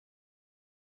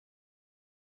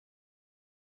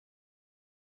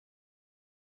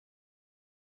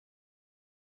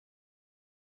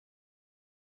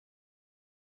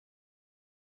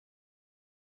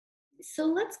So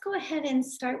let's go ahead and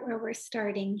start where we're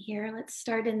starting here. Let's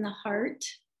start in the heart.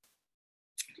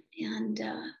 And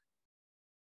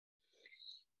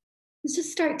let's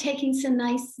just start taking some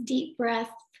nice deep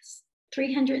breaths,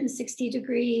 360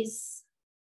 degrees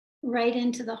right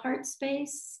into the heart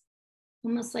space,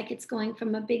 almost like it's going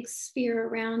from a big sphere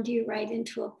around you right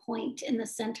into a point in the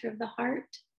center of the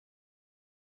heart.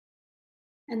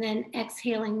 And then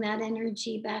exhaling that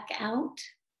energy back out.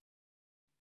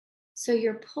 So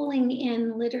you're pulling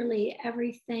in literally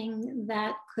everything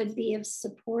that could be of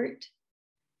support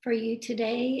for you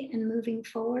today and moving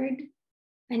forward.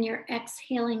 And you're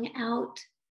exhaling out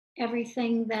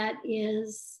everything that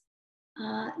is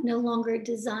no longer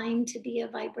designed to be a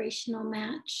vibrational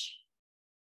match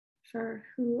for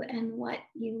who and what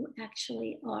you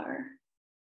actually are.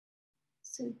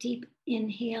 So deep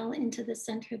inhale into the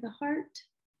center of the heart.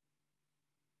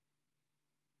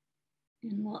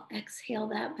 And we'll exhale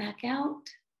that back out.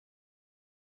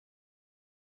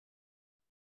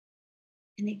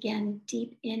 And again,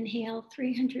 deep inhale,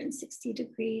 360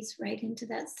 degrees right into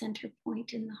that center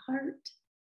point in the heart.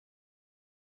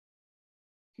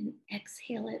 And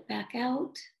exhale it back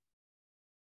out.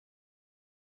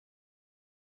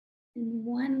 And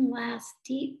one last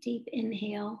deep, deep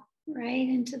inhale right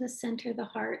into the center of the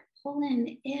heart. Pull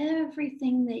in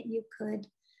everything that you could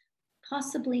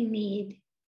possibly need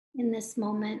in this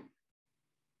moment.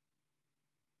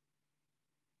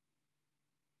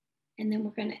 And then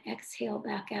we're going to exhale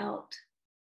back out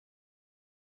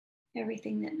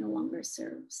everything that no longer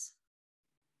serves.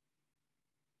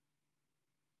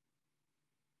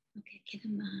 Okay,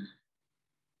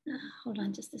 hold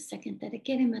on just a second.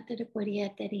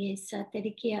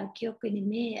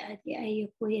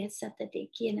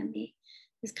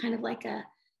 It's kind of like a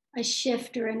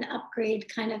shift or an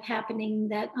upgrade kind of happening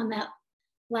that on that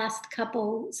last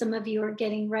couple, some of you are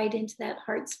getting right into that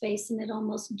heart space and it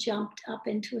almost jumped up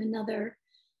into another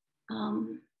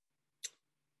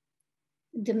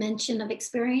dimension of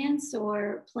experience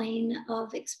or plane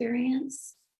of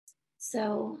experience.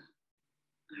 So,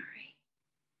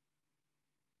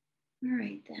 all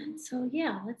right then. So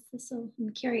yeah,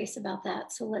 I'm curious about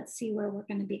that. So let's see where we're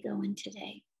going to be going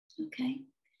today. Okay.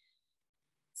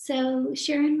 So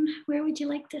Sharon, where are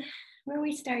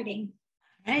we starting?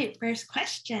 All right, first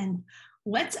question.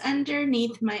 What's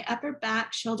underneath my upper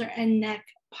back, shoulder, and neck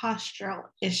postural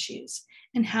issues?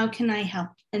 And how can I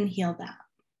help and heal that?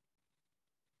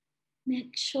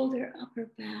 Neck, shoulder,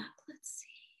 upper back. Let's see.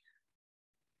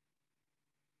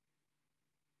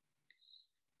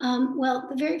 Well,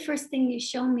 the very first thing you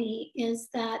show me is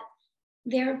that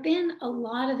there have been a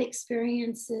lot of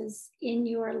experiences in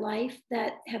your life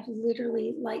that have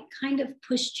literally like kind of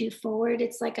pushed you forward.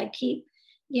 It's like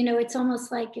it's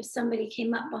almost like if somebody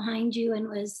came up behind you and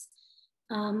was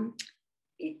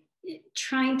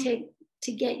trying to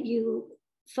get you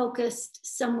focused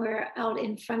somewhere out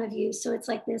in front of you. So it's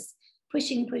like this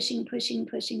pushing,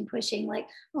 like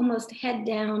almost head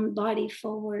down, body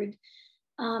forward.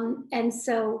 And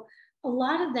so a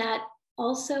lot of that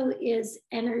also is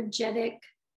energetic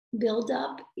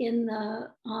buildup in the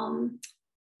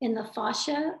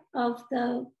fascia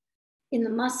in the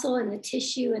muscle and the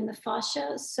tissue and the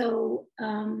fascia. So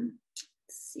let's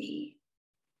see.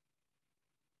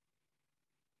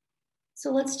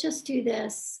 So let's just do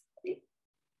this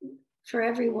for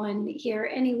everyone here,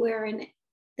 anywhere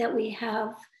that we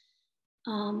have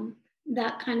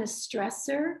that kind of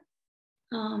stressor.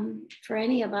 For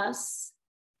any of us,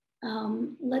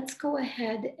 let's go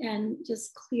ahead and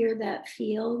just clear that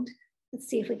field. Let's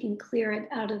see if we can clear it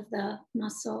out of the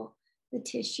muscle, the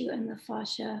tissue, and the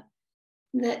fascia.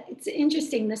 It's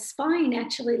interesting. The spine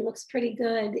actually looks pretty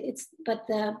good. But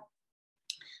the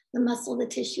muscle, the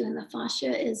tissue, and the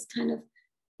fascia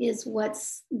is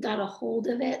what's got a hold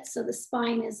of it. So the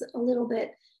spine is a little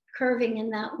bit curving in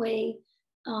that way.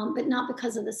 But not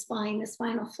because of the spine. The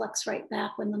spine will flex right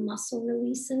back when the muscle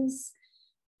releases.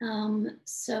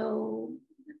 So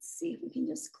let's see if we can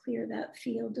just clear that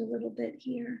field a little bit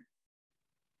here.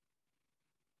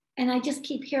 And I just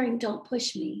keep hearing, don't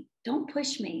push me. Don't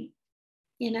push me.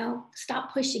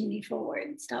 Stop pushing me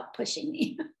forward. Stop pushing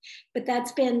me. But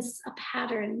that's been a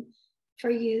pattern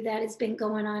for you that has been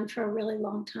going on for a really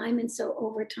long time. And so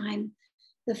over time,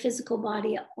 the physical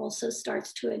body also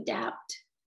starts to adapt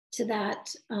to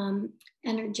that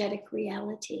energetic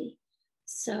reality.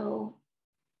 So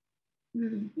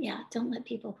yeah, don't let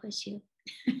people push you.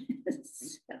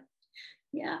 So,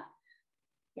 yeah,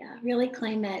 really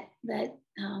claim it.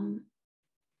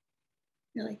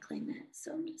 Really claim it.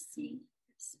 So I'm just seeing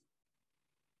this.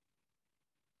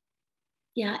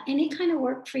 Yeah, any kind of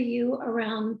work for you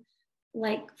around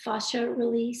like fascia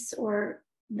release or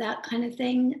that kind of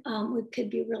thing, could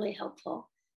be really helpful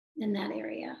in that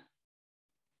area.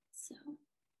 So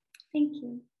thank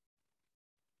you.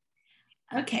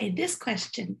 Okay, this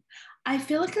question. I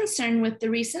feel a concern with the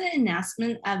recent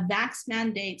announcement of vax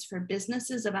mandates for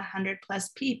businesses of 100 plus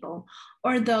people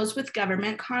or those with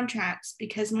government contracts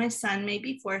because my son may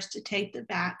be forced to take the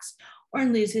vax or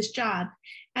lose his job.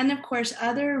 And of course,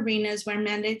 other arenas where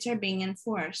mandates are being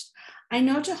enforced. I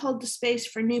know to hold the space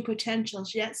for new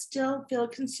potentials, yet still feel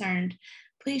concerned.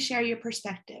 Please share your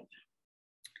perspective.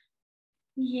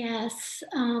 Yes,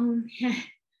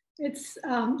 it's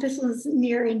this was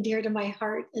near and dear to my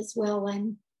heart as well.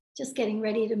 I'm just getting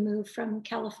ready to move from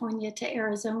California to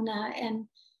Arizona, and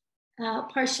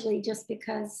partially just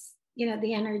because, you know,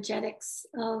 the energetics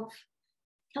of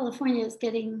California is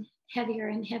getting heavier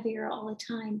and heavier all the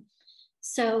time.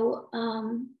 So,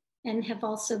 and have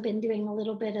also been doing a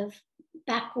little bit of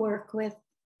back work with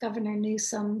Governor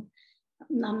Newsom.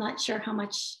 I'm not sure how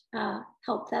much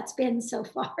help that's been so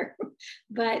far,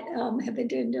 but have been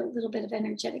doing a little bit of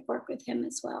energetic work with him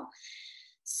as well.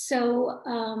 So,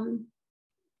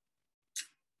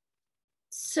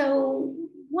 so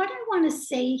what I want to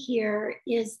say here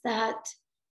is that,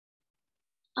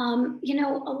 you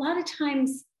know, a lot of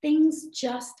times things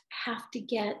just have to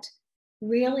get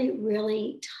really,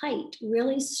 really tight,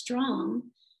 really strong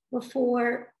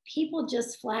before people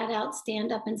just flat out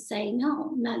stand up and say,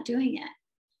 no, I'm not doing it.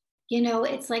 You know,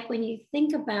 it's like when you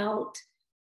think about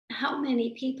how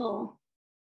many people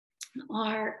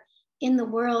are in the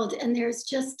world, and there's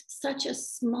just such a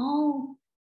small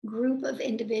group of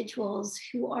individuals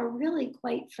who are really,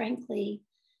 quite frankly,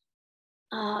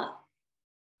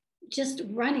 just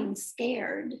running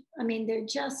scared. I mean, they're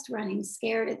just running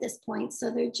scared at this point.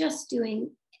 So they're just doing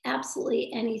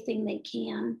absolutely anything they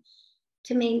can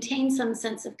to maintain some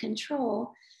sense of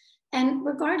control. And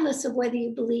regardless of whether you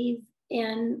believe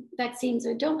in vaccines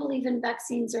or don't believe in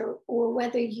vaccines, or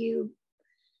whether you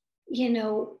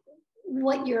know,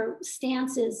 what your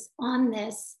stance is on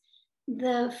this,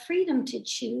 the freedom to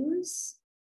choose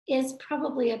is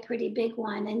probably a pretty big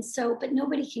one. And so, but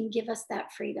nobody can give us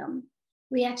that freedom.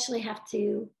 We actually have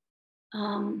to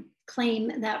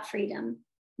claim that freedom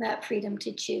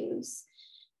to choose.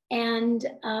 And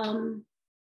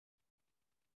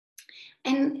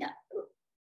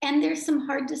there's some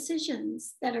hard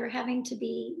decisions that are having to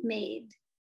be made.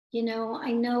 You know,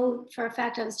 I know for a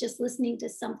fact, I was just listening to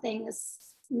something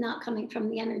that's not coming from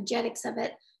the energetics of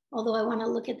it, although I want to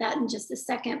look at that in just a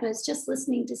second, but it's just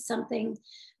listening to something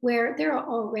where there are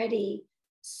already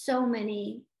so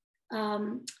many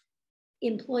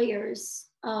employers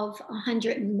of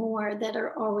 100 and more that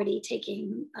are already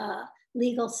taking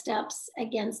legal steps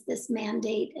against this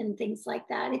mandate and things like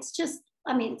that. It's just,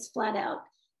 I mean, it's flat out,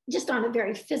 just on a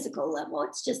very physical level,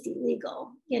 it's just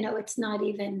illegal. You know, it's not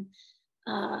even,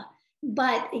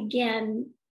 but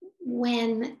again,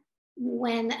 when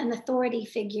an authority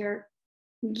figure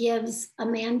gives a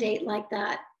mandate like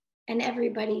that and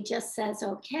everybody just says,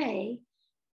 okay,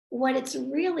 what it's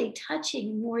really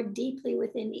touching more deeply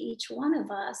within each one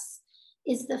of us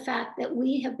is the fact that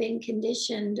we have been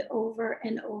conditioned over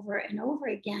and over and over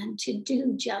again to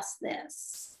do just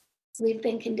this. We've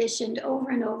been conditioned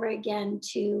over and over again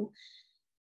to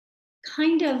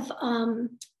kind of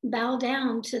bow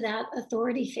down to that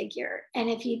authority figure. And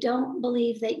if you don't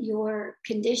believe that you're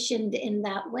conditioned in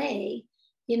that way,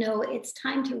 you know, it's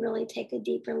time to really take a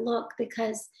deeper look,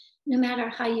 because no matter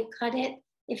how you cut it,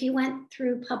 if you went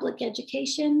through public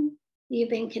education, you've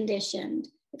been conditioned.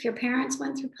 If your parents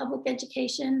went through public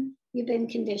education, you've been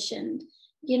conditioned.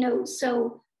 You know,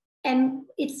 so, and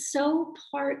it's so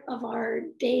part of our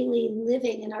daily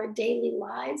living and our daily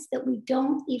lives that we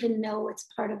don't even know it's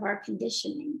part of our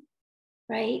conditioning,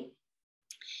 right?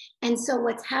 And so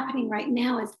what's happening right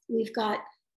now is we've got,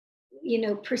 you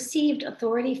know, perceived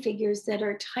authority figures that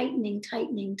are tightening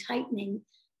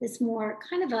this more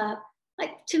kind of a,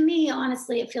 like, to me,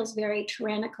 honestly, it feels very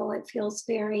tyrannical. It feels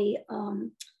very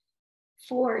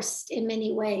forced in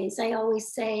many ways. I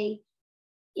always say,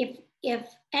 if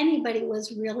anybody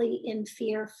was really in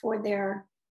fear for their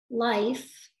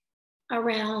life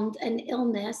around an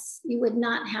illness, you would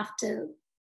not have to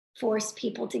force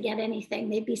people to get anything.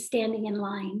 They'd be standing in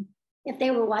line. If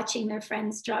they were watching their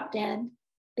friends drop dead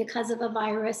because of a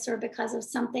virus or because of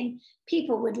something,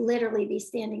 people would literally be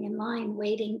standing in line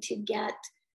waiting to get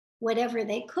whatever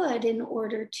they could in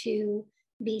order to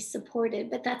be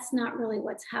supported. But that's not really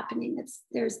what's happening.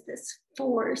 There's this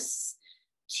force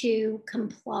to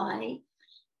comply.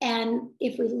 And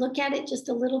if we look at it just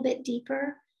a little bit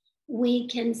deeper, we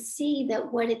can see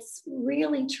that what it's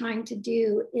really trying to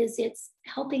do is it's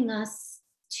helping us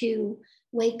to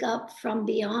wake up from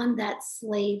beyond that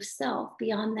slave self,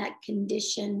 beyond that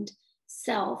conditioned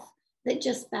self that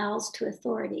just bows to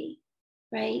authority,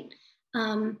 right?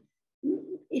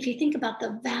 If you think about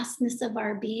the vastness of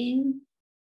our being,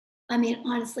 I mean,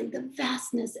 honestly, the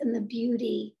vastness and the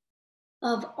beauty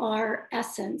of our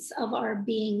essence, of our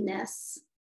beingness,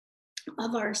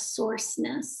 of our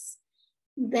sourceness,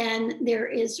 then there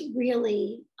is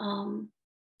really, in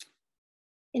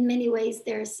many ways,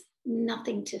 there's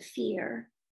nothing to fear.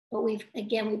 But we've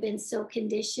been so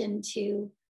conditioned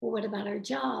to, well, what about our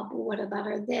job? Well, what about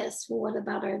our this? Well, what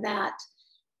about our that?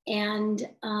 And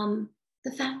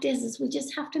the fact is we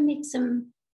just have to make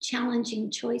some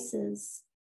challenging choices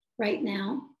right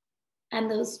now. And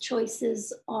those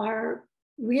choices are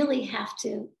really have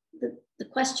to, the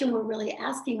question we're really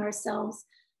asking ourselves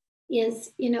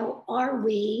is, are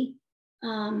we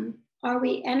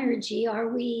energy? Are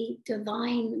we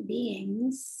divine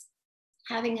beings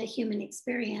having a human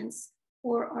experience?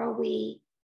 Or are we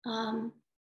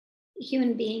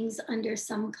human beings under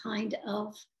some kind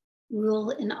of rule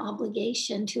and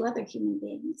obligation to other human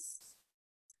beings?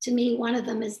 To me, one of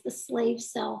them is the slave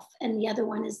self, and the other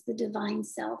one is the divine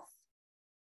self.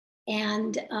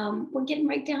 And we're getting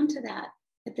right down to that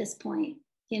at this point.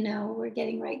 We're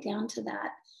getting right down to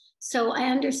that. So I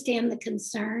understand the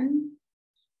concern.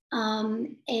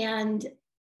 And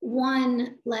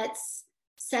one, let's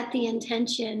set the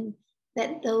intention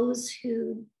that those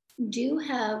who do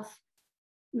have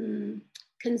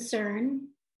concern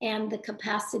and the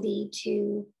capacity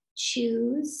to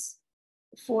choose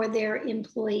for their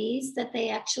employees, that they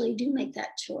actually do make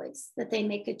that choice, that they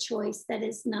make a choice that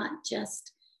is not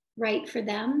just right for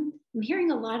them. I'm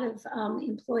hearing a lot of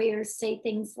employers say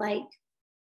things like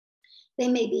they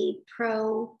may be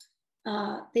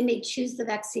they may choose the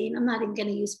vaccine. I'm not even going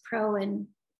to use pro and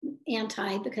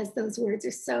anti because those words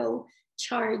are so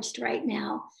charged right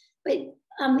now. But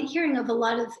I'm hearing of a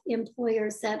lot of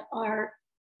employers that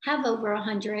have over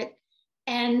 100,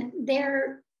 and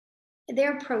they're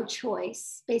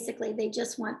pro-choice. Basically, they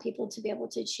just want people to be able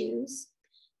to choose.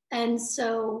 And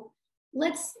so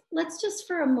let's just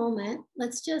for a moment,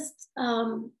 let's just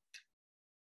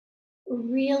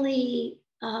really,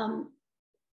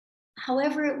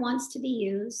 however it wants to be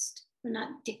used, we're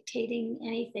not dictating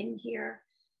anything here,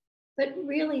 but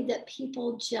really that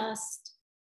people just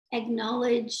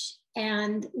acknowledge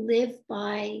and live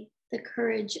by the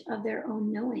courage of their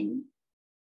own knowing,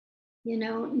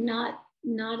 not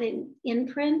an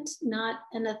imprint, not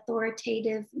an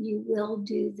authoritative, you will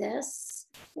do this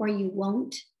or you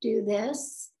won't do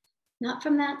this, not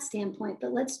from that standpoint,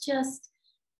 but let's just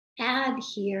add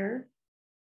here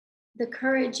the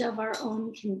courage of our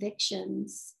own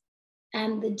convictions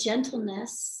and the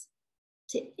gentleness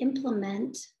to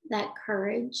implement that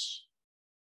courage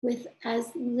with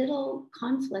as little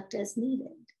conflict as needed.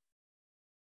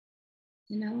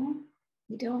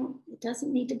 It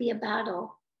doesn't need to be a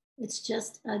battle. It's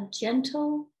just a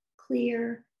gentle,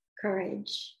 clear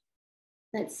courage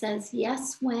that says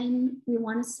yes when we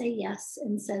want to say yes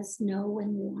and says no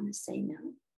when we want to say no.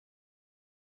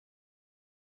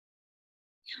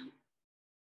 Yeah.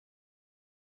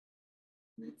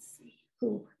 Let's see.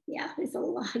 Oh, yeah, there's a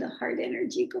lot of heart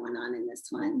energy going on in this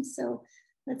one. So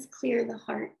let's clear the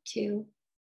heart too.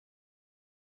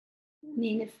 I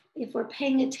mean, if we're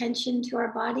paying attention to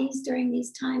our bodies during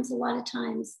these times, a lot of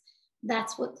times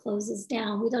that's what closes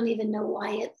down. We don't even know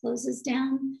why it closes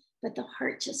down, but the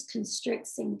heart just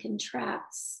constricts and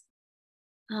contracts.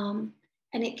 And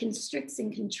it constricts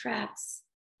and contracts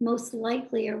most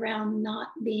likely around not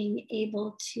being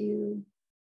able to,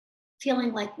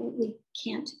 feeling like we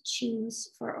can't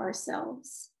choose for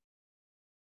ourselves.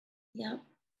 Yeah,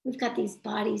 we've got these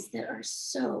bodies that are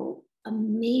so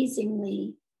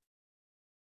amazingly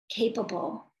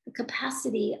capable, the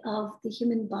capacity of the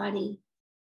human body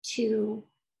to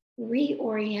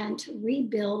reorient,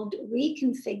 rebuild,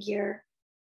 reconfigure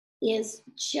is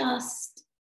just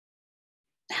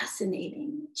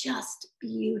fascinating, just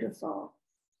beautiful.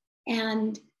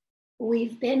 And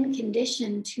we've been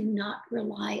conditioned to not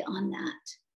rely on that.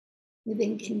 We've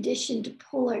been conditioned to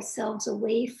pull ourselves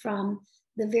away from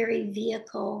the very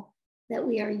vehicle that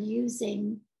we are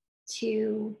using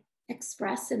to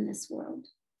express in this world.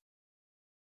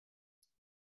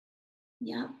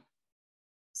 Yeah.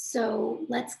 So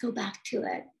let's go back to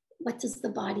it. What does the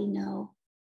body know?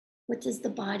 What does the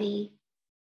body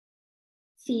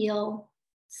feel,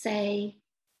 say,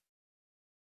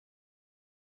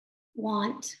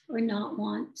 want or not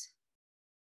want?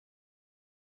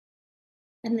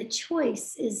 And the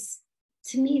choice is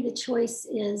to me, the choice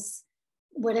is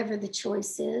whatever the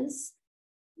choice is.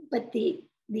 But the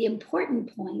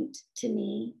important point to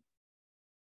me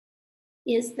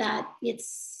is that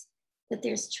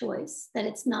there's choice, that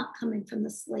it's not coming from the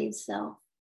slave self,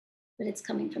 but it's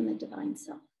coming from the divine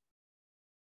self.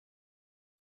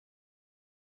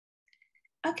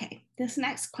 Okay, this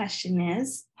next question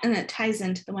is, and it ties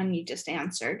into the one you just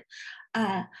answered.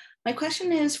 My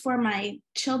question is for my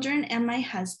children and my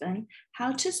husband,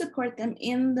 how to support them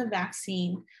in the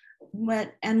vaccine,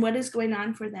 what is going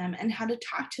on for them, and how to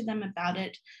talk to them about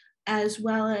it, as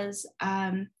well as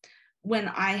when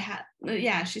I have,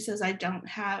 she says, I don't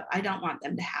want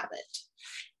them to have it.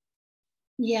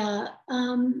 Yeah.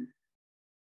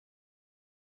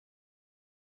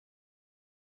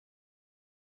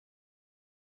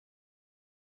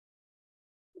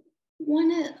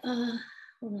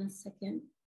 Hold on a second.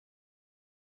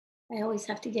 I always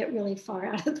have to get really far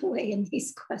out of the way in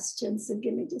these questions, so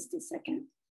give me just a second.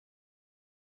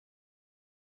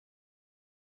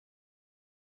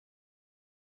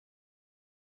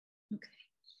 Okay.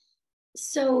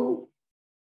 So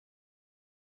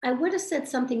I would have said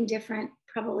something different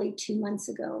probably 2 months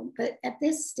ago, but at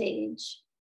this stage,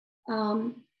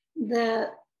 the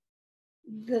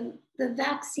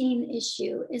vaccine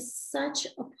issue is such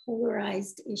a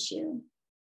polarized issue,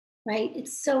 right?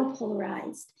 It's so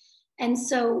polarized. And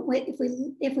so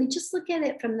if we just look at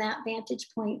it from that vantage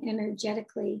point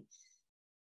energetically,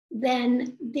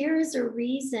 then there is a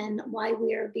reason why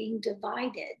we are being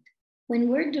divided. When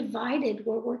we're divided,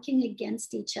 we're working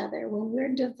against each other. When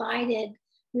we're divided,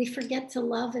 we forget to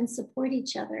love and support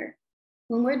each other.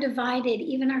 When we're divided,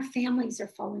 even our families are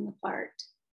falling apart,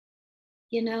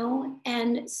 you know?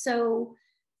 And so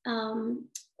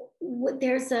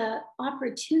there's an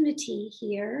opportunity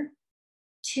here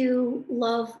to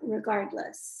love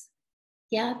regardless.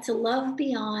 Yeah, to love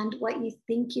beyond what you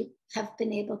think you have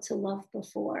been able to love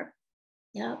before.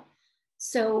 Yeah.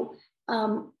 So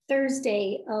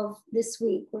Thursday of this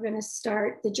week, we're going to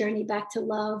start the journey back to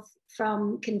love,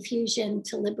 from confusion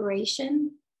to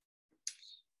liberation.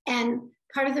 And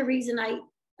part of the reason I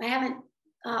haven't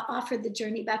offered the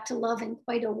journey back to love in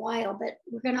quite a while, but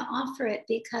we're going to offer it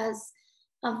because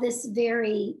of this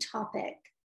very topic.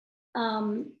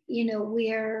 You know,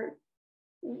 we're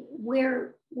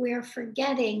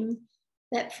forgetting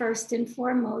that first and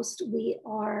foremost, we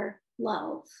are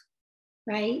love,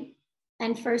 right?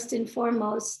 And first and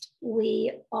foremost,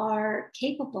 we are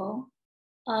capable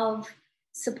of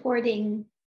supporting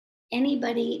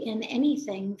anybody in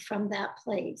anything from that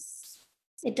place.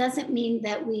 It doesn't mean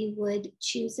that we would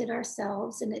choose it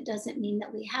ourselves, and it doesn't mean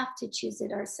that we have to choose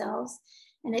it ourselves,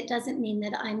 and it doesn't mean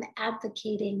that I'm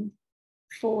advocating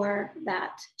for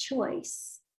that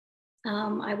choice.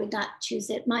 I would not choose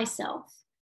it myself.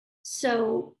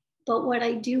 So, but what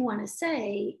I do want to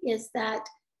say is that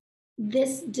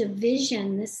this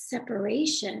division, this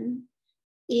separation,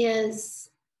 is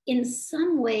in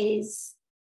some ways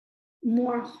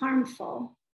more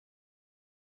harmful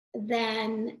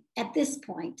than, at this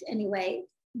point anyway,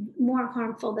 more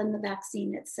harmful than the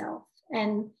vaccine itself.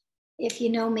 And if you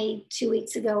know me 2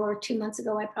 weeks ago or 2 months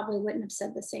ago, I probably wouldn't have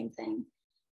said the same thing.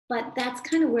 But that's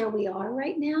kind of where we are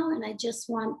right now. And I just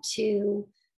want to,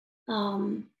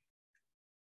 I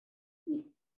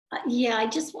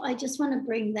just want to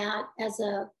bring that as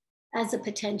a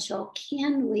potential.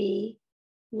 Can we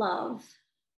love,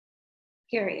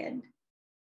 period?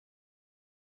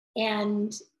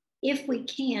 And if we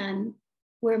can,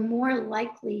 we're more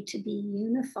likely to be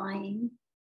unifying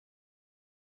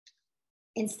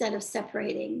instead of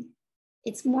separating.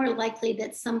 It's more likely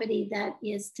that somebody that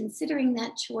is considering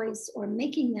that choice or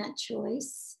making that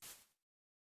choice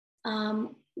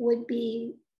would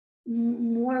be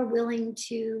more willing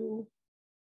to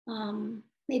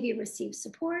maybe receive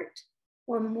support,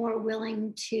 or more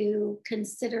willing to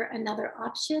consider another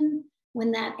option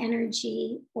when that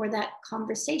energy or that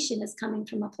conversation is coming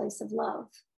from a place of love,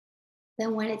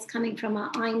 than when it's coming from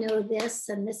I know this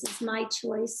and this is my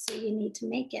choice, so you need to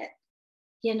make it.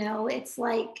 You know, it's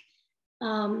like,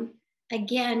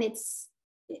 again,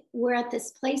 we're at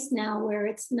this place now where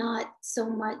it's not so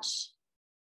much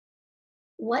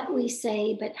what we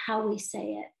say, but how we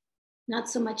say it. Not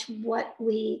so much what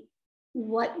we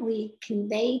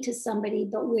convey to somebody,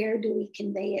 but where do we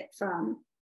convey it from?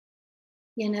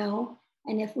 You know,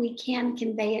 and if we can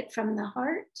convey it from the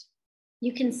heart,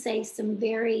 you can say some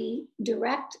very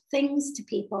direct things to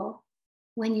people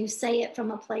when you say it from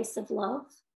a place of love,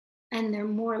 and they're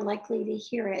more likely to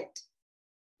hear it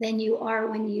than you are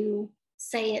when you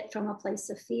say it from a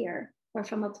place of fear or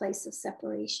from a place of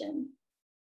separation.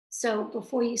 So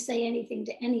before you say anything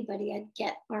to anybody, I'd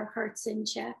get our hearts in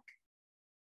check.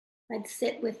 I'd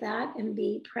sit with that and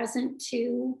be present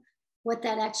to what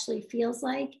that actually feels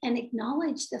like and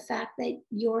acknowledge the fact that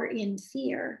you're in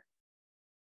fear.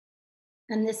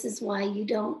 And this is why you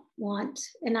don't want,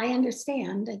 and I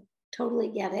understand, I totally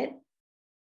get it.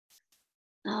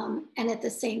 And at the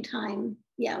same time,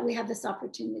 yeah, we have this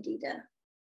opportunity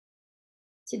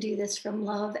to do this from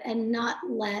love and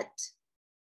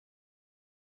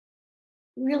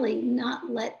really not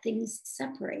let things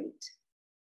separate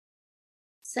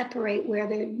where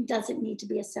there doesn't need to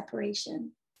be a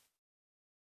separation.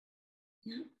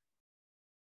 Yeah.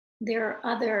 There are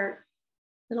other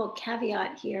little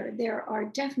caveat here. There are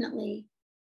definitely,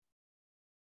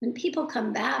 when people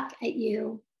come back at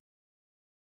you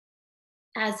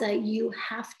as a you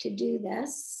have to do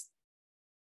this,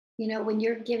 when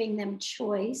you're giving them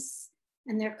choice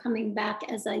and they're coming back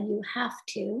as a you have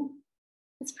to,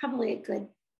 it's probably a good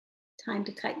time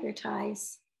to cut your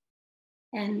ties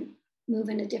and move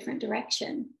in a different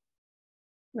direction,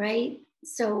 right?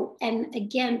 So, and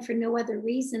again, for no other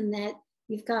reason that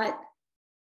you've got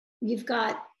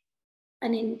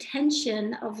an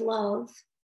intention of love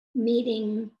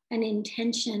meeting an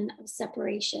intention of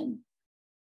separation,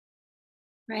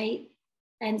 right?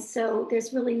 And so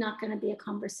there's really not going to be a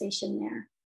conversation there.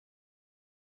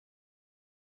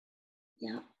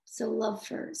 Yeah. So love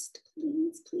first,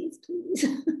 please, please, please.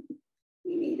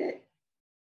 We need it.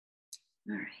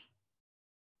 All right.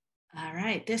 All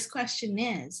right. This question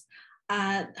is,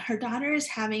 her daughter is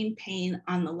having pain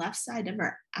on the left side of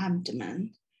her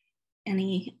abdomen.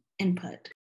 Any input?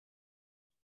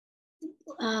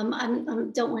 I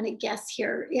don't want to guess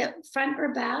here. Yeah, front or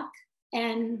back,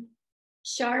 and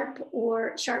sharp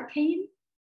pain,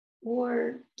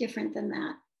 or different than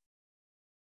that?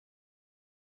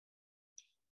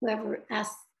 Whoever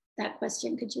asked that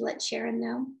question, could you let Sharon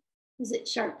know? Is it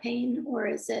sharp pain or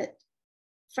is it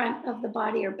front of the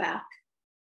body or back?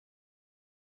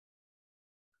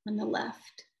 On the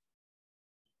left.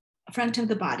 Front of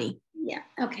the body. Yeah,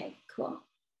 okay, cool.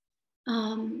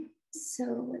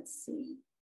 So let's see.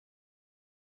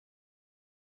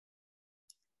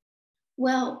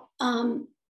 Well,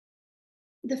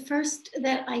 the first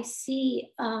that I see,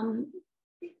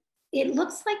 it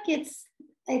looks like it's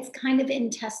kind of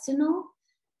intestinal,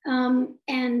 and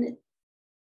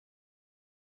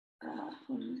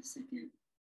hold on a second.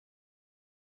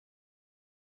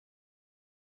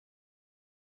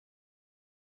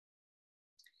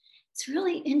 It's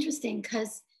really interesting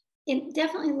because it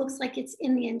definitely looks like it's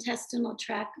in the intestinal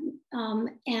tract, but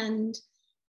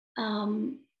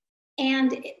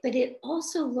it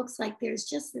also looks like there's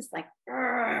just this like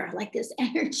this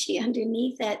energy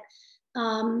underneath it.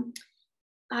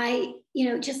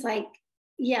 Just like,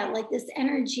 yeah, like this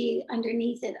energy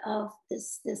underneath it of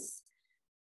this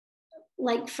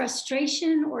like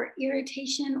frustration or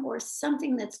irritation or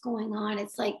something that's going on.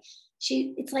 It's like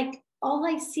all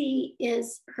I see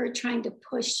is her trying to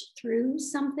push through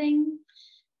something,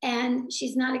 and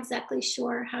she's not exactly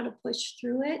sure how to push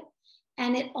through it.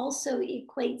 And it also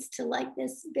equates to like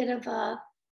this bit of a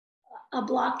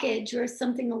blockage or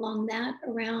something along that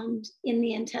around in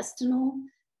the intestinal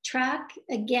tract.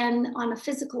 Again, on a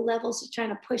physical level, she's trying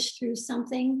to push through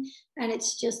something, and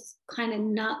it's just kind of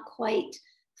not quite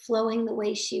flowing the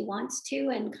way she wants to,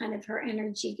 and kind of her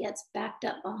energy gets backed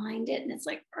up behind it, and it's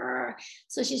like,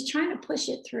 so she's trying to push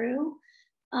it through.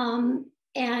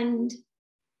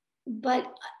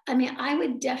 But I mean, I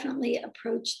would definitely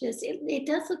approach this. It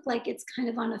does look like it's kind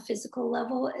of on a physical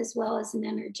level as well as an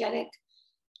energetic.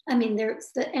 I mean,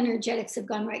 the energetics have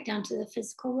gone right down to the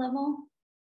physical level.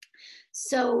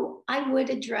 So I would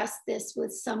address this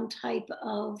with some type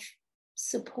of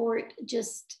support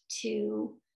just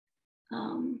to,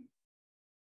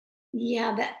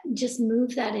 just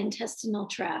move that intestinal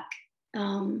tract.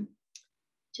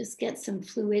 Just get some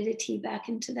fluidity back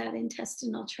into that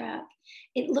intestinal tract.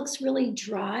 It looks really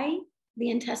dry. The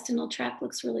intestinal tract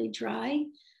looks really dry.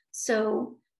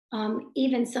 So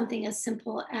even something as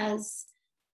simple as,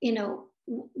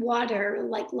 water,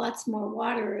 like lots more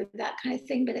water, that kind of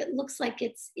thing, but it looks like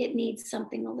it needs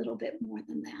something a little bit more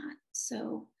than that.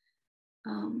 So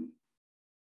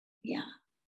yeah.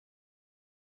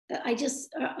 I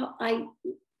I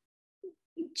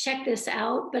checked this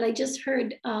out, but I just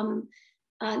heard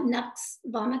Nux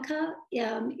vomica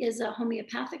is a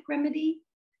homeopathic remedy.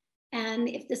 And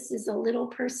if this is a little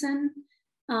person,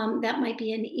 that might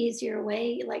be an easier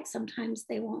way. Like sometimes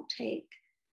they won't take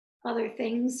other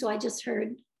things. So I just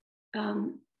heard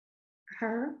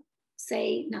her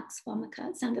say Nux vomica.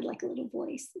 It sounded like a little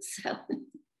voice. So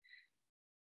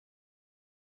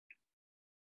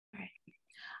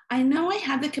I know I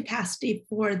have the capacity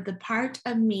for the part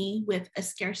of me with a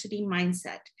scarcity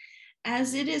mindset.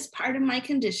 As it is part of my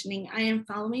conditioning, I am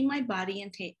following my body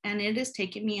and it has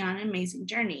taken me on an amazing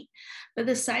journey. But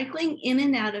the cycling in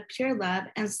and out of pure love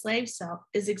and slave self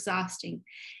is exhausting.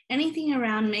 Anything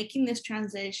around making this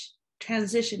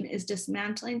transition is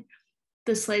dismantling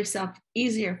the slave self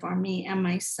easier for me and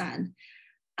my son.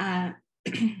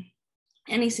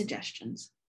 Any suggestions?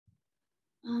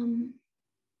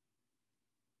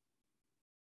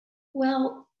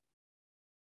 Well,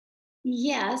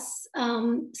 yes.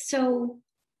 Let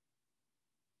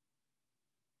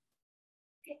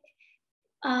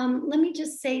me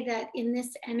just say that in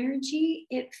this energy,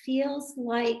 it feels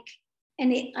like,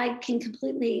 and I can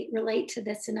completely relate to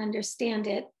this and understand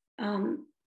it. And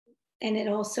it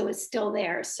also is still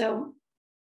there. So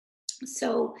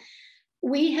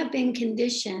we have been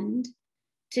conditioned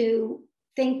to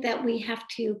think that we have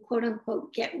to, quote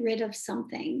unquote, get rid of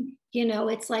something. You know,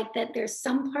 it's like that there's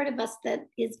some part of us that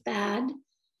is bad,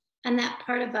 and that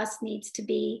part of us needs to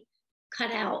be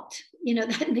cut out. You know,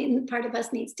 that part of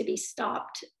us needs to be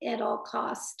stopped at all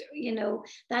cost. You know,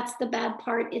 that's the bad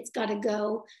part. It's got to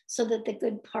go so that the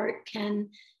good part can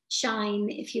shine,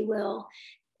 if you will.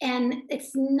 And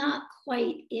it's not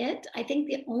quite it. I think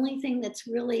the only thing that's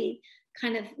really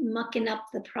kind of mucking up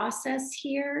the process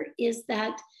here is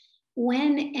that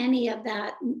when any of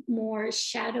that more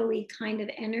shadowy kind of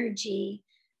energy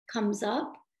comes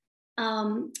up,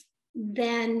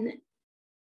 then,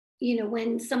 you know,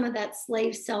 when some of that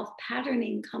slave self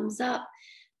patterning comes up,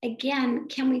 again,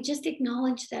 can we just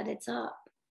acknowledge that it's up?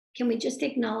 Can we just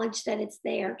acknowledge that it's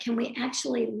there? Can we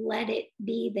actually let it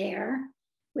be there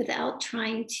without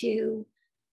trying to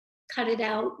cut it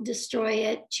out, destroy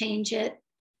it, change it,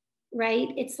 right?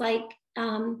 It's like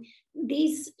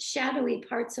these shadowy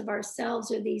parts of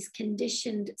ourselves, or these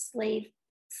conditioned slave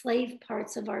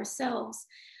parts of ourselves,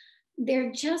 they're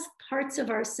just parts of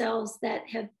ourselves that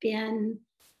have been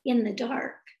in the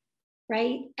dark,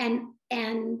 right?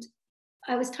 And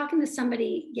I was talking to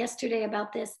somebody yesterday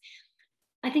about this.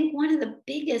 I think one of the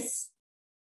biggest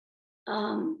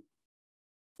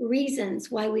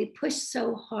reasons why we push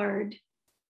so hard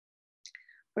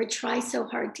or try so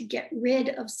hard to get rid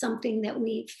of something that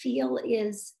we feel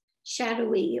is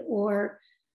shadowy or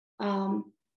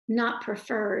not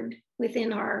preferred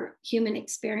within our human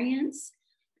experience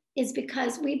is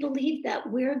because we believe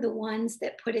that we're the ones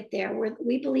that put it there.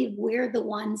 We believe we're the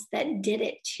ones that did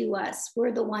it to us.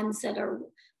 We're the ones that are,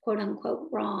 quote unquote,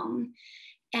 wrong.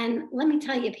 And let me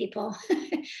tell you, people,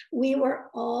 we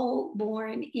were all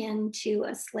born into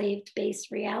a slave-based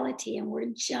reality, and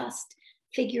we're just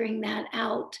figuring that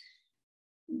out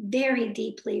very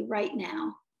deeply right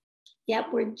now.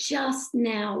 Yet we're just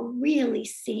now really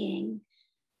seeing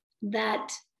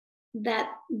that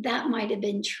might have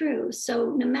been true. So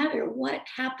no matter what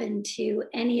happened to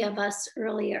any of us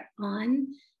earlier on,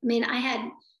 I mean, I had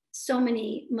so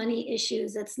many money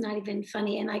issues, that's not even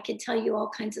funny. And I could tell you all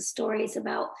kinds of stories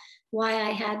about why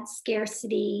I had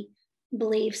scarcity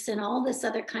beliefs and all this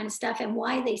other kind of stuff, and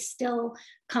why they still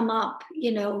come up,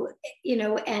 and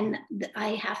I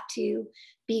have to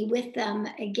be with them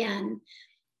again.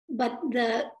 But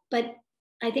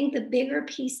I think the bigger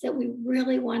piece that we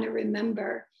really want to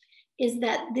remember is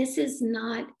that this is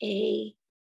not a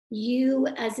you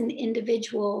as an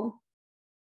individual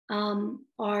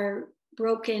are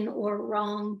broken or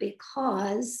wrong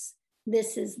because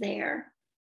this is there.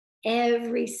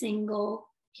 Every single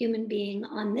human being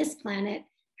on this planet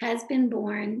has been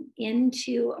born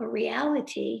into a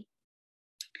reality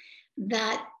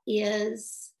that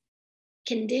is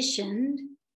conditioned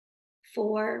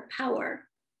for power,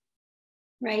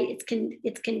 right?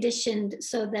 It's conditioned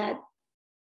so that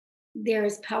there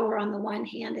is power on the one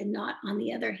hand and not on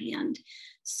the other hand.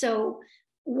 So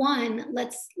one,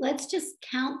 let's just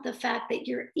count the fact that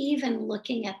you're even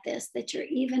looking at this, that you're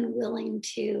even willing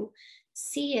to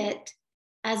see it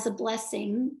as a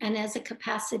blessing and as a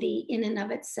capacity in and of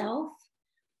itself.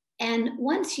 And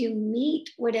once you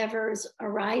meet whatever's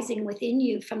arising within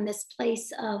you from this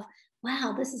place of,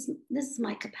 wow, this is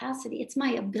my capacity, it's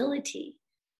my ability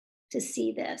to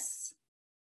see this,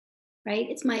 right?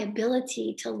 It's my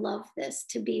ability to love this,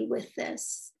 to be with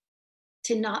this,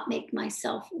 to not make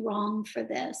myself wrong for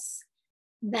this.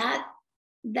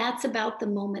 That's about the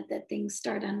moment that things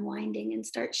start unwinding and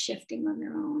start shifting on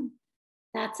their own.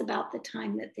 That's about the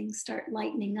time that things start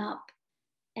lightening up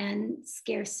and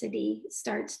scarcity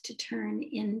starts to turn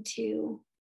into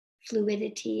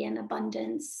fluidity and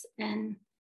abundance. And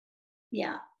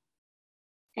yeah.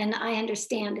 And I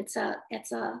understand it's a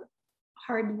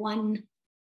hard won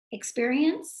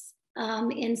experience.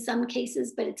 in some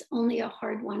cases, but it's only a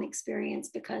hard won experience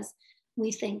because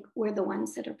we think we're the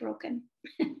ones that are broken.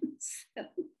 So,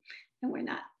 and we're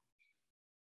not.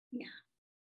 Yeah.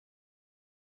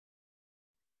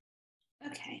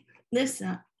 Okay, this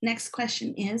next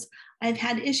question is, I've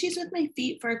had issues with my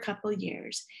feet for a couple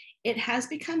years. It has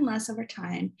become less over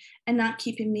time and not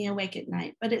keeping me awake at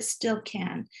night, but it still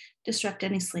can disrupt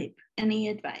any sleep. Any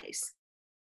advice?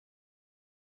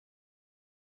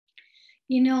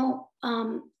 You know,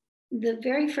 the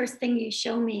very first thing you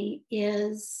show me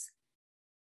is,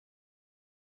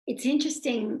 it's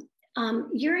interesting.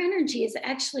 Your energy is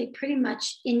actually pretty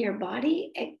much in your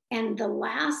body. And the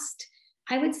last,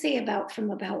 I would say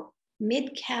from about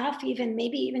mid calf, even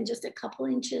maybe even just a couple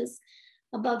inches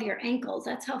above your ankles.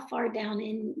 That's how far down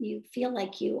in you feel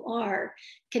like you are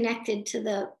connected to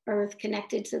the earth,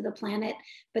 connected to the planet.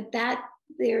 But that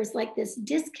there's like this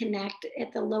disconnect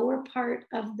at the lower part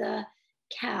of the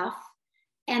calf.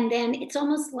 And then it's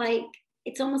almost like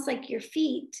your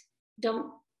feet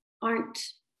aren't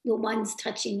the ones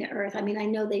touching the earth. I mean, I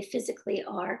know they physically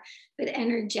are, but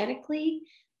energetically,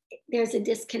 there's a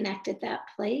disconnect at that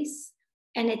place,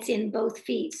 and it's in both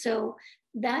feet. So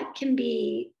that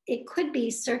it could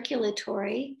be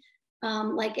circulatory,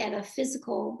 like at a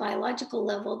physical, biological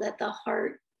level, that the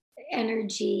heart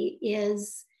energy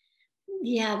is,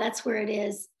 yeah, that's where it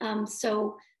is.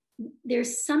 So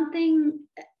there's something,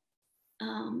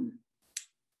 I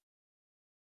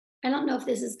don't know if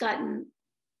this has gotten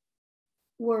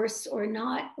worse or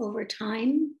not over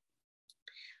time,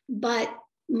 but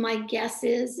my guess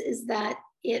is that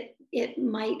it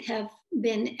might have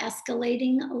been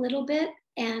escalating a little bit.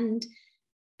 And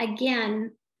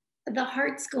again, the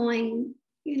heart's going,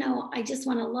 I just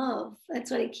want to love.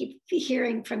 That's what I keep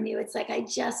hearing from you. It's like, I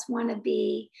just want to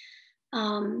be,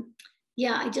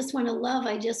 I just want to love.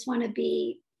 I just want to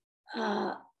be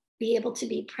able to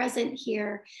be present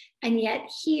here. And yet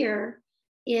here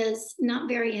is not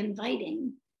very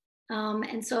inviting.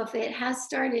 And so if it has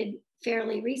started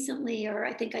fairly recently, or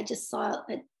I think I just saw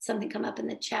something come up in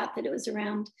the chat that it was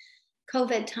around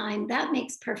COVID time, that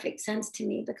makes perfect sense to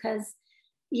me, because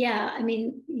I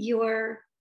mean, your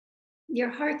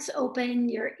heart's open,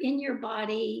 you're in your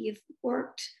body, you've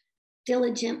worked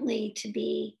diligently to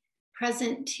be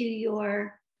present to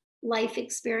your life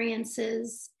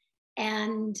experiences,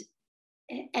 and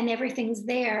everything's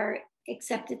there,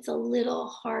 except it's a little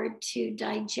hard to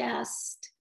digest.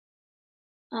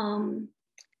 I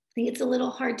think it's a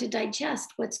little hard to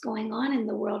digest what's going on in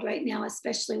the world right now,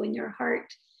 especially when your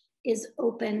heart is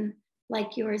open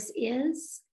like yours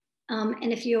is.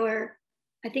 And I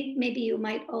think maybe you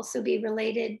might also be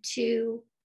related to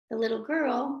the little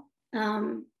girl,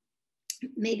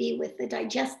 maybe with the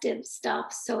digestive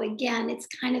stuff. So again, it's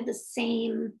kind of the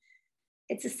same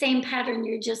pattern.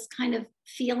 You're just kind of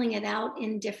feeling it out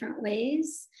in different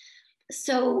ways.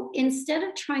 So instead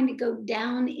of trying to go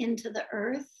down into the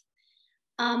earth,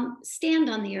 stand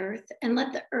on the earth and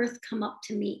let the earth come up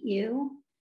to meet you.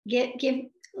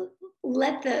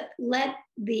 Let the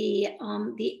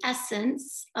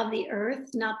essence of the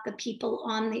earth, not the people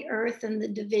on the earth and the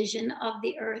division of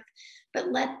the earth,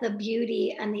 but let the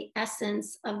beauty and the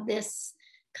essence of this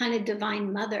kind of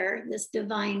divine mother, this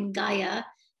divine Gaia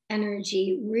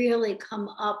energy, really come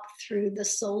up through the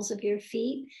soles of your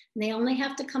feet. And they only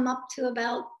have to come up to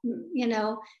about,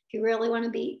 if you really want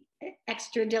to be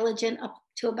extra diligent, up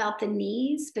to about the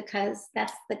knees, because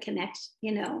that's the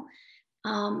connection,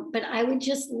 but I would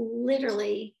just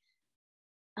literally,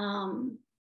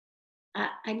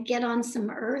 I'd get on some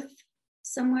earth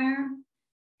somewhere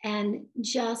and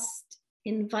just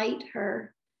invite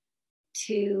her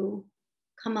to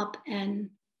come up and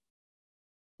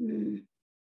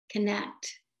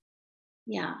connect.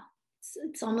 Yeah,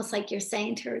 it's almost like you're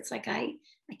saying to her, it's like, I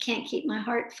can't keep my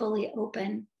heart fully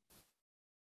open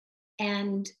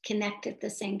and connect at the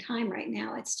same time right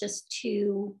now. It's just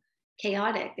too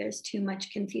chaotic. There's too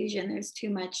much confusion. There's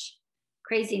too much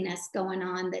craziness going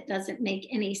on that doesn't make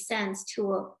any sense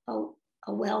to a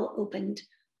well-opened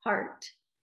heart.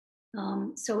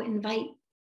 So invite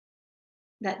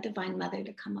that divine mother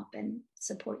to come up and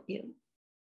support you.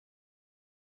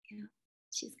 Yeah,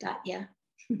 she's got you.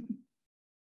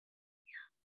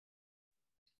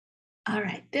 All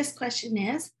right, this question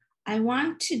is, I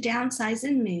want to downsize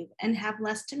and move and have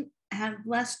less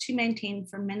to maintain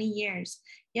for many years,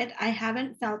 yet I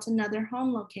haven't felt another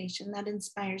home location that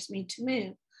inspires me to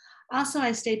move. Also,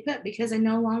 I stay put because I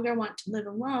no longer want to live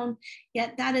alone,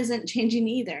 yet that isn't changing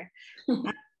either.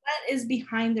 What is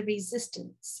behind the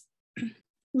resistance?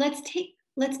 Let's take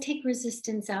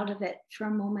resistance out of it for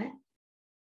a moment.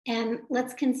 And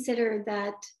let's consider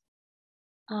that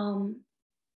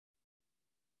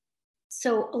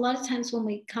So a lot of times when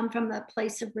we come from a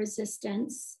place of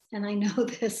resistance, and I know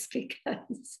this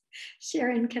because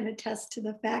Sharon can attest to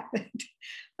the fact that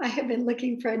I have been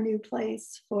looking for a new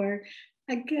place for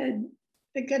a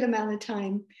good amount of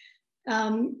time,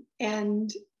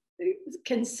 and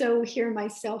can so hear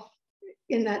myself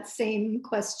in that same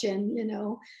question,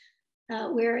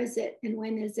 where is it and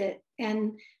when is it?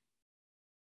 And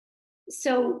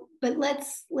so, but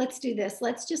let's do this.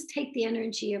 Let's just take the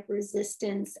energy of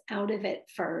resistance out of it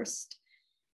first.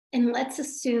 And let's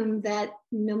assume that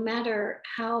no matter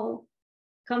how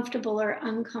comfortable or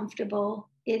uncomfortable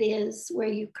it is where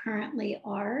you currently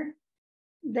are,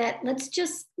 that let's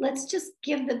just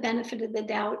give the benefit of the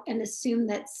doubt and assume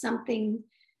that something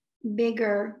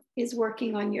bigger is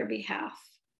working on your behalf.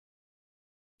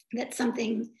 That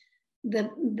something,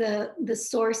 the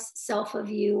source self of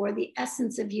you or the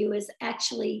essence of you is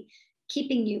actually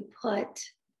keeping you put,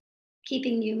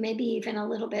 keeping you maybe even a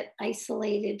little bit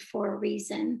isolated for a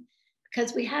reason.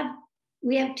 Because we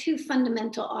have two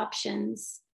fundamental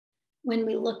options when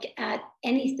we look at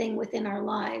anything within our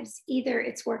lives. Either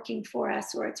it's working for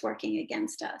us or it's working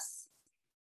against us,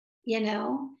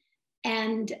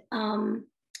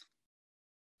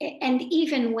 and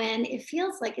even when it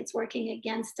feels like it's working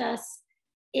against us,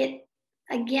 it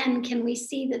again, can we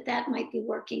see that might be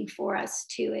working for us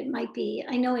too? It might be.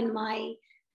 I know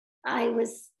I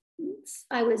was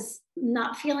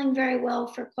not feeling very well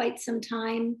for quite some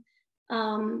time,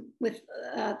 with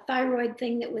a thyroid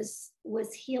thing that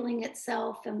was healing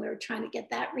itself, and we were trying to get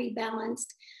that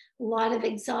rebalanced. A lot of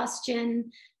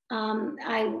exhaustion.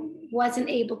 I wasn't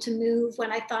able to move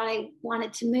when I thought I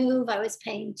wanted to move. I was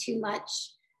paying too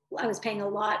much. I was paying a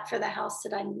lot for the house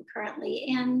that I'm currently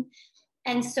in.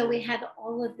 And so we had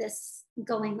all of this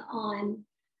going on.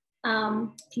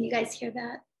 Can you guys hear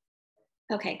that?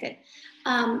 Okay, good.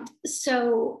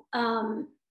 So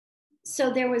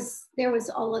there was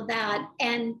all of that.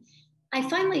 And I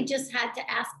finally just had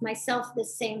to ask myself the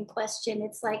same question.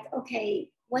 It's like, okay,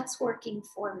 what's working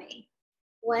for me?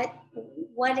 What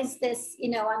is this?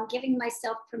 I'm giving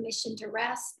myself permission to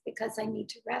rest because I need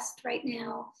to rest right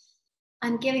now.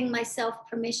 I'm giving myself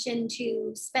permission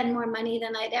to spend more money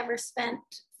than I'd ever spent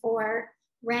for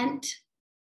rent.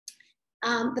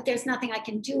 But there's nothing I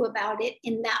can do about it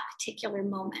in that particular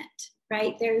moment,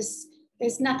 right? There's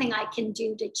nothing I can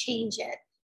do to change it.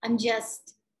 I'm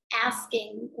just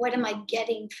asking, what am I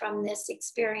getting from this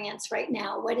experience right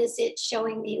now? What is it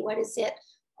showing me? What is it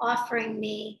offering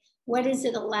me? What is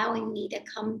it allowing me to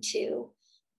come to?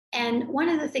 And one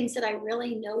of the things that I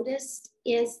really noticed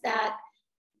is that,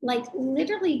 like,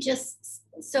 literally just,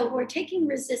 so we're taking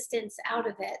resistance out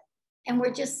of it and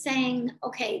we're just saying,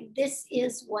 okay, this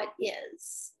is what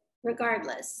is,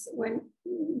 regardless.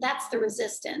 That's the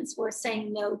resistance. We're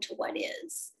saying no to what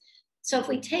is. So if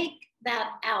we take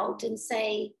that out and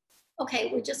say,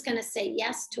 okay, we're just going to say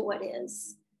yes to what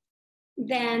is,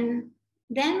 then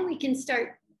we can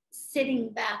start sitting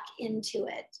back into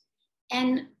it.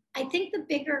 And I think the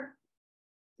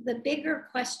bigger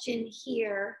question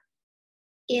here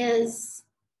is,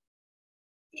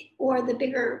 or the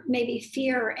bigger maybe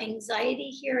fear or anxiety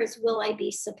here is, will I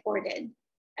be supported?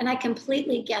 And I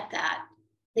completely get that.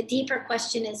 The deeper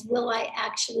question is, will I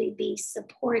actually be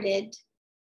supported?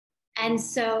 And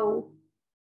so,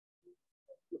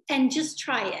 and just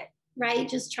try it, right?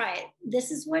 Just try it.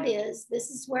 This is what is, this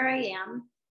is where I am.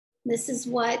 This is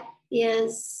what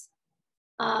is,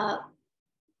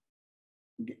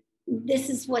 this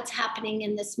is what's happening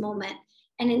in this moment.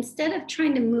 And instead of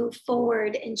trying to move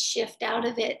forward and shift out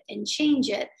of it and change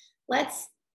it, let's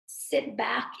sit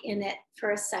back in it for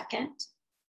a second.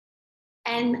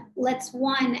 And let's,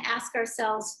 one, ask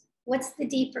ourselves, what's the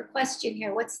deeper question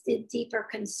here? What's the deeper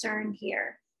concern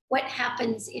here? What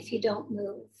happens if you don't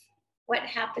move? What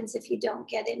happens if you don't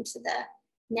get into the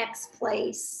next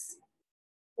place?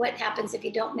 What happens if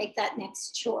you don't make that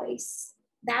next choice?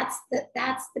 That's the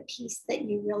piece that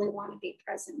you really want to be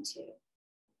present to.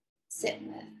 Sit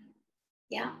with.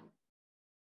 Yeah.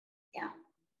 Yeah.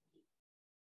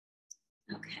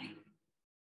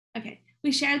 Okay.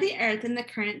 We share the earth and the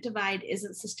current divide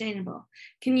isn't sustainable.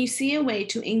 Can you see a way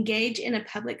to engage in a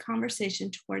public conversation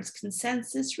towards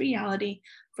consensus reality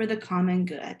for the common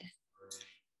good?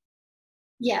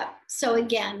 Yeah. So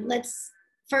again,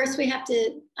 first we have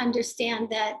to understand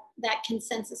that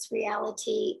consensus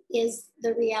reality is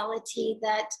the reality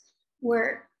that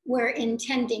we're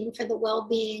intending for the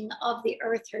well-being of the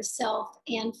earth herself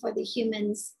and for the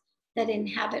humans that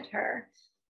inhabit her.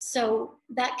 So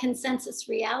that consensus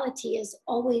reality is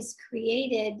always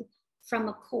created from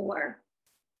a core.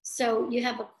 So you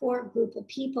have a core group of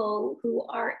people who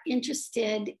are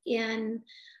interested in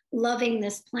loving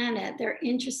this planet. They're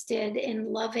interested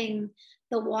in loving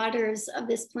the waters of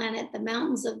this planet, the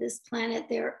mountains of this planet.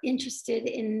 They're interested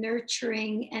in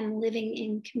nurturing and living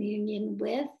in communion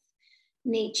with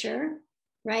nature,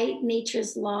 right?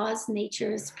 Nature's laws,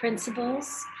 nature's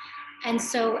principles. And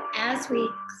so as we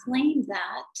claim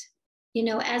that,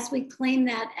 as we claim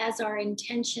that as our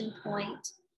intention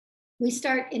point, we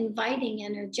start inviting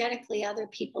energetically other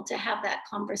people to have that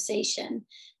conversation.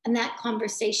 And that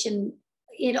conversation,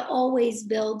 it always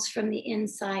builds from the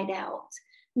inside out,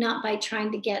 not by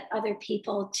trying to get other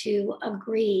people to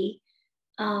agree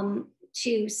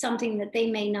to something that they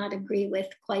may not agree with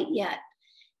quite yet.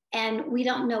 And we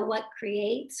don't know what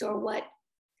creates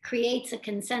a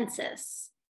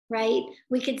consensus, right?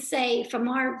 We could say, from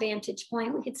our vantage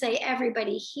point, we could say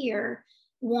everybody here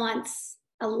wants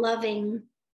a loving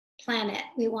planet.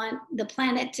 We want the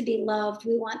planet to be loved.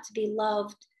 We want to be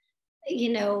loved. We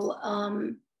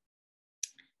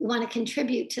want to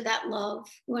contribute to that love.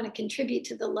 We want to contribute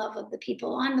to the love of the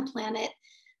people on the planet.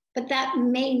 But that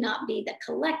may not be the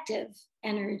collective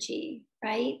energy,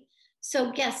 right?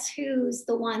 So guess who's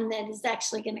the one that is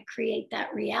actually going to create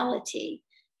that reality?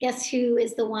 Guess who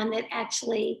is the one that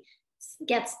actually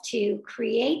gets to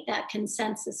create that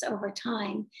consensus over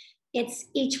time? It's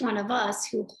each one of us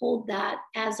who hold that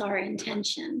as our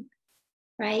intention,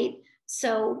 right?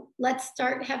 So let's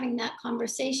start having that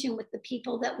conversation with the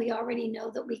people that we already know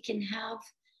that we can have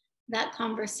that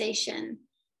conversation.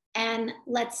 And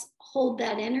let's hold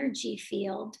that energy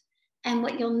field. And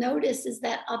what you'll notice is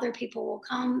that other people will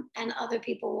come, and other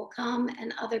people will come,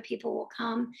 and other people will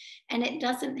come. And it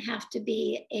doesn't have to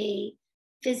be a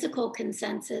physical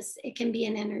consensus. It can be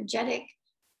an energetic.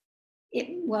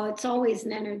 It's always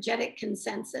an energetic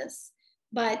consensus,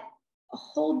 but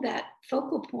hold that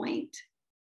focal point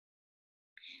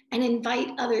and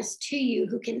invite others to you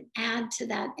who can add to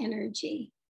that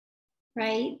energy,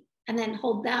 right? And then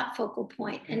hold that focal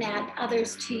point and add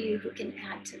others to you who can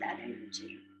add to that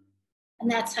energy. And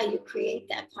that's how you create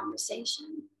that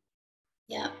conversation.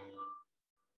 Yeah.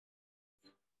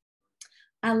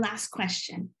 Last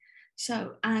question.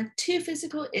 So 2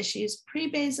 physical issues,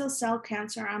 pre-basal cell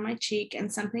cancer on my cheek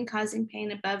and something causing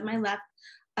pain above my left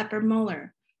upper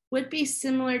molar, would be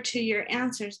similar to your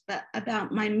answers, but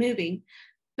about my moving,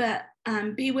 but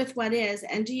be with what is.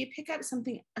 And do you pick up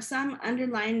some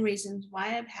underlying reasons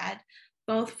why I've had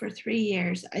both for 3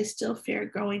 years? I still fear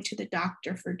going to the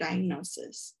doctor for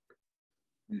diagnosis.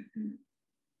 Mm-hmm.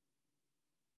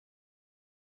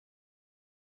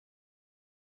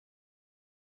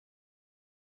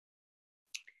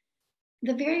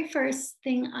 The very first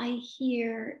thing I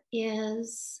hear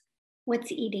is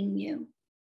what's eating you.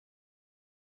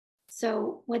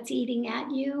 So what's eating at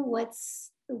you?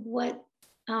 What's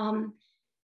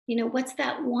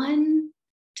that one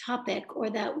topic or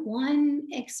that one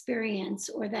experience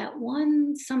or that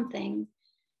one something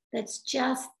that's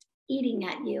just eating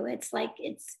at you? It's like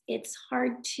it's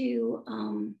hard to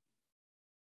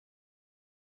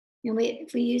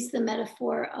if we use the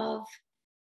metaphor of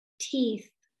teeth,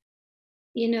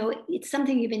 it's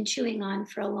something you've been chewing on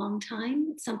for a long time.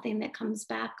 It's something that comes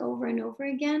back over and over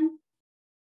again.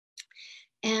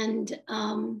 And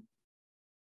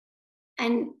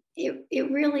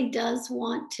it really does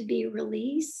want to be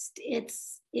released. It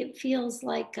feels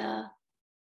like on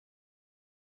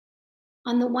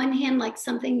the one hand, like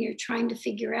something you're trying to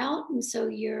figure out. And so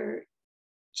you're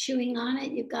chewing on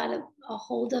it. You've got a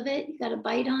hold of it. You've got a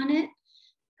bite on it.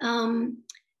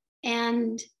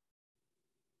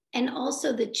 And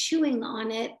also the chewing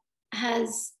on it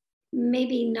has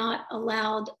maybe not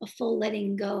allowed a full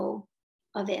letting go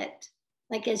of it.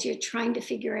 Like as you're trying to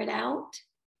figure it out,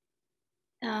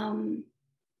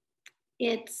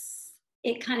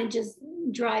 it kind of just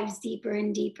drives deeper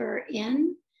and deeper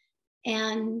in.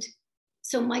 And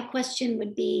so my question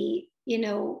would be,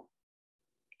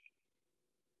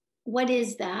 what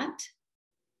is that?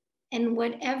 And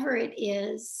whatever it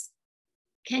is,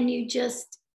 can you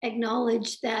just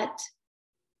acknowledge that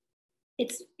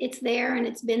it's there and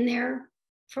it's been there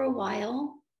for a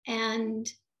while, and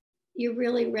you're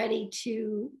really ready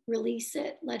to release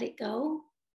it, let it go,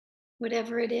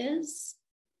 whatever it is.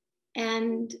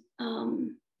 And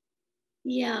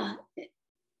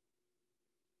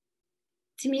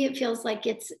to me, it feels like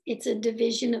it's a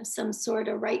division of some sort,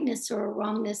 a rightness or a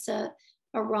wrongness, a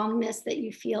wrongness that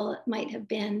you feel it might have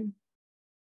been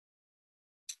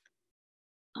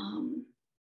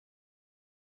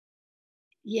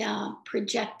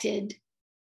projected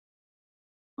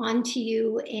onto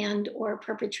you and or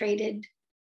perpetrated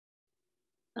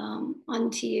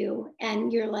onto you,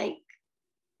 and you're like,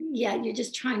 yeah, you're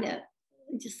just trying to,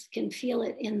 just can feel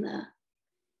it in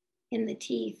the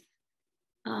teeth.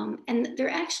 And they're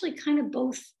actually kind of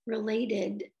both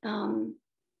related,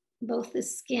 both the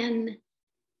skin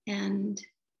and,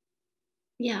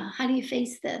 yeah, how do you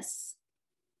face this?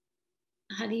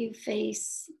 How do you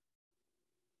face,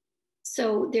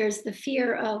 so there's the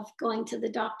fear of going to the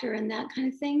doctor and that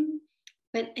kind of thing.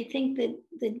 But I think that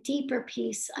the deeper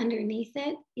piece underneath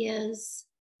it is,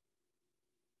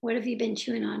 what have you been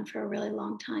chewing on for a really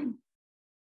long time?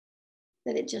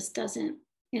 That it just doesn't,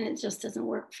 and it just doesn't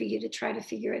work for you to try to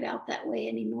figure it out that way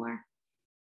anymore.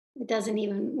 It doesn't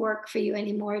even work for you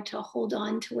anymore to hold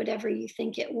on to whatever you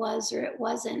think it was or it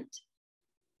wasn't.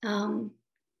 Um,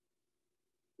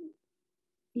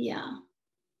 yeah.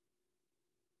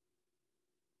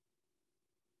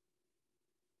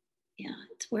 Yeah,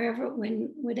 it's wherever,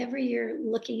 when, whatever you're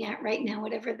looking at right now,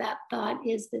 whatever that thought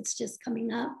is that's just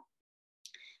coming up,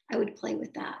 I would play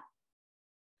with that.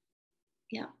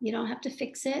 Yeah, you don't have to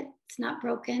fix it. It's not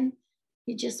broken.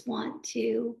 You just want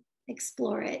to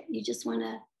explore it. You just want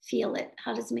to feel it.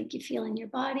 How does it make you feel in your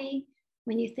body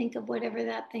when you think of whatever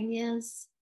that thing is?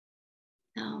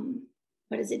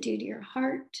 What does it do to your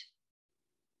heart?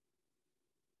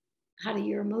 How do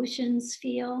your emotions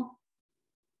feel?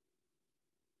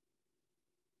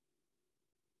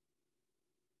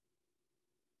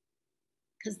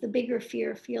 Because the bigger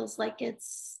fear feels like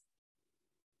it's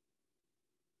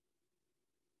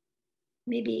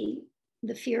maybe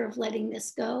the fear of letting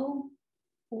this go,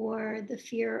 or the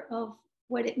fear of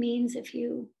what it means if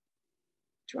you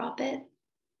drop it.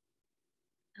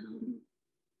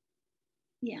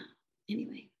 Yeah,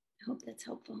 anyway, I hope that's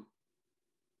helpful.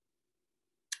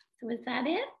 So is that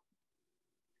it?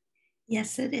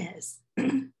 Yes, it is.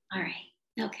 All right.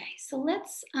 Okay. So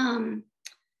let's, we're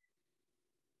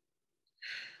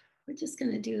just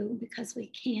going to do, because we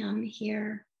can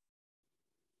here.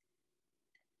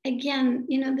 Again,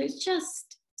 there's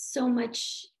just so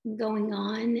much going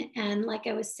on. And like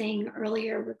I was saying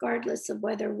earlier, regardless of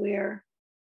whether we're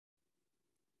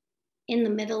in the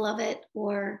middle of it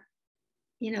or,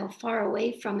 far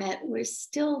away from it, we're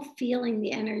still feeling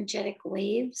the energetic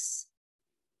waves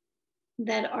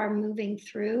that are moving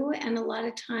through. And a lot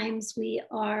of times we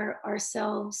are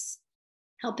ourselves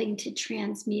helping to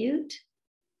transmute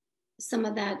some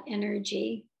of that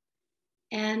energy.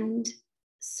 And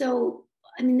so,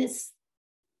 I mean,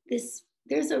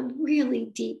 there's a really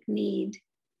deep need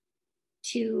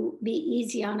to be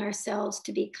easy on ourselves,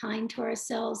 to be kind to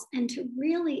ourselves, and to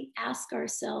really ask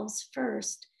ourselves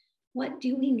first, what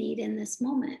do we need in this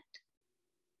moment?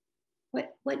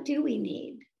 What do we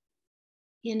need?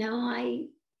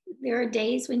 There are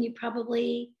days when you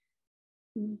probably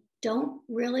don't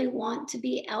really want to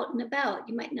be out and about.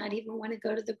 You might not even want to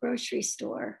go to the grocery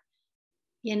store.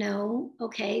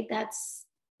 Okay,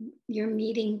 you're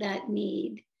meeting that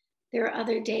need. There are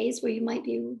other days where you might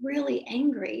be really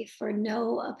angry for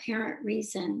no apparent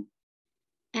reason.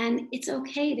 And it's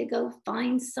okay to go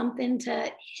find something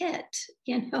to hit,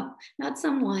 not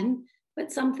someone, but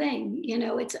something.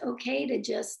 It's okay to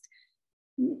just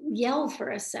yell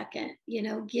for a second,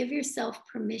 give yourself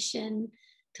permission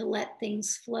to let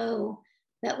things flow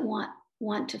that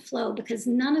want to flow, because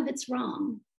none of it's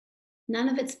wrong. None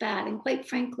of it's bad. And quite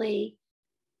frankly,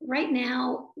 right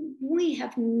now, we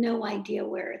have no idea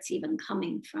where it's even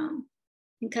coming from,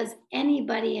 because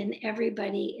anybody and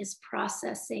everybody is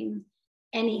processing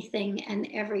anything and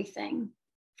everything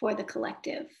for the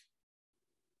collective,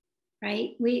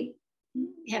 right? We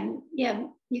have,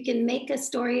 you can make a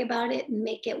story about it and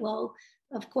make it, well,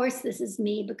 of course, this is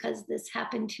me because this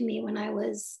happened to me when I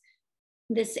was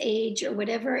this age or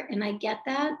whatever. And I get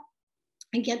that.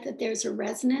 I get that there's a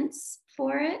resonance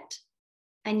for it,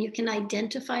 and you can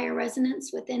identify a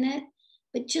resonance within it.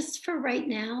 But just for right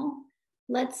now,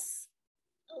 let's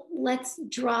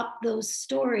drop those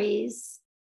stories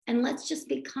and let's just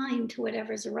be kind to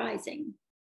whatever's arising.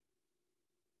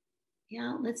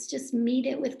 Yeah, let's just meet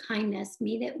it with kindness,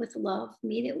 meet it with love,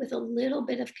 meet it with a little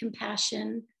bit of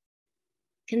compassion.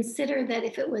 Consider that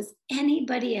if it was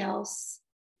anybody else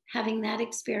having that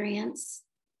experience,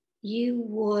 you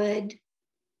would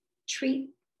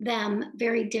treat them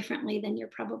very differently than you're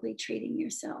probably treating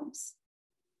yourselves.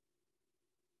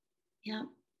 Yeah.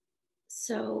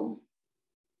 So,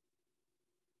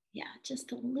 yeah,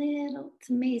 just a little, it's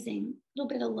amazing. A little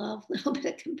bit of love, a little bit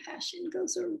of compassion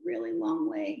goes a really long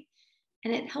way.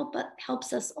 And it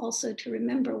helps us also to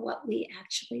remember what we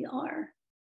actually are.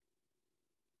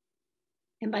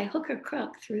 And by hook or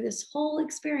crook, through this whole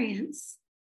experience,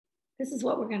 this is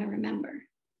what we're going to remember.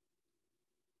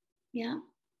 Yeah.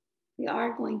 we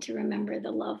are going to remember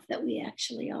the love that we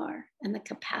actually are and the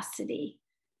capacity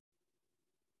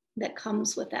that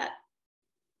comes with that.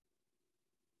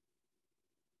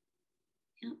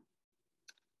 Yeah.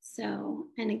 So,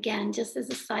 and again, just as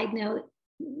a side note,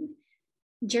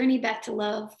 journey back to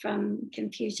love from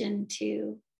confusion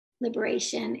to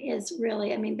liberation is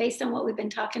really, I mean, based on what we've been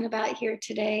talking about here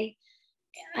today,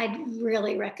 I'd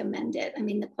really recommend it. I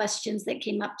mean, the questions that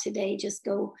came up today just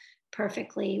go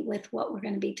perfectly with what we're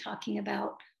going to be talking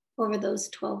about over those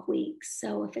 12 weeks.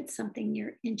 So if it's something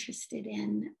you're interested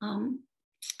in,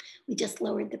 we just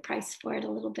lowered the price for it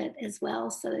a little bit as well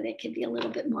so that it could be a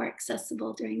little bit more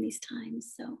accessible during these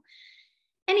times. So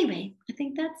anyway, I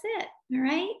think that's it. All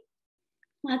right.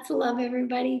 Lots of love,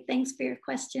 everybody. Thanks for your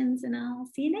questions, and I'll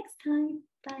see you next time.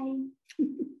 Bye.